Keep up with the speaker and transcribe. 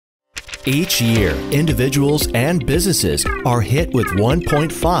Each year, individuals and businesses are hit with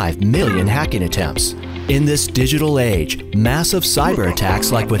 1.5 million hacking attempts. In this digital age, massive cyber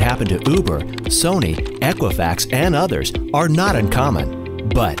attacks like what happened to Uber, Sony, Equifax, and others are not uncommon.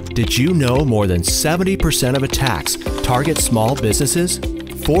 But did you know more than 70% of attacks target small businesses?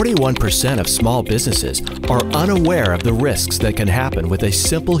 41% of small businesses are unaware of the risks that can happen with a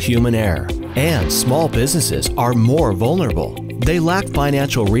simple human error. And small businesses are more vulnerable. They lack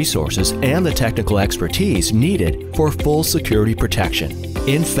financial resources and the technical expertise needed for full security protection.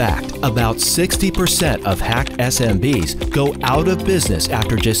 In fact, about 60% of hacked SMBs go out of business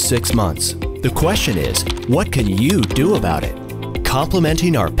after just 6 months. The question is, what can you do about it?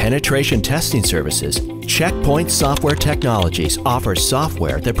 Complementing our penetration testing services, Checkpoint Software Technologies offers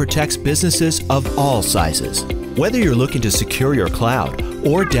software that protects businesses of all sizes. Whether you're looking to secure your cloud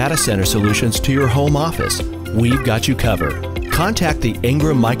or data center solutions to your home office, we've got you covered. Contact the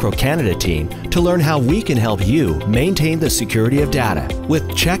Ingram Micro Canada team to learn how we can help you maintain the security of data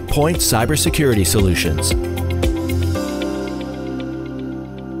with Checkpoint Cybersecurity Solutions.